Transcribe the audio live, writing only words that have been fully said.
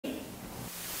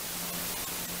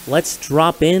Let's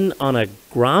drop in on a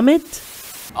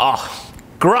Grommet? Oh,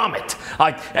 Grommet.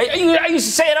 I used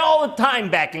to say it all the time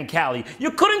back in Cali.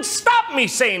 You couldn't stop me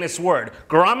saying this word.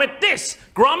 Grommet this,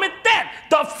 Grommet that.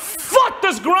 The fuck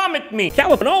does Grommet mean?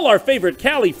 And all our favorite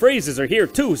Cali phrases are here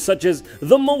too, such as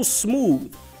the most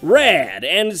smooth, rad,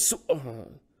 and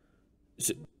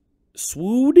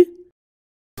swood?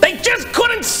 They just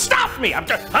couldn't stop me. I'm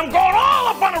going all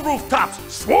up on the rooftops.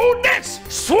 Swood this,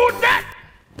 swood that.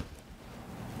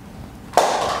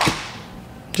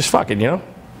 Just fucking, you know?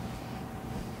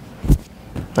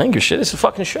 I ain't give a shit. It's a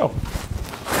fucking show.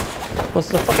 What's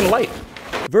the fucking light?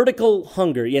 Vertical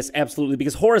hunger, yes, absolutely,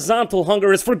 because horizontal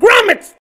hunger is for grommets!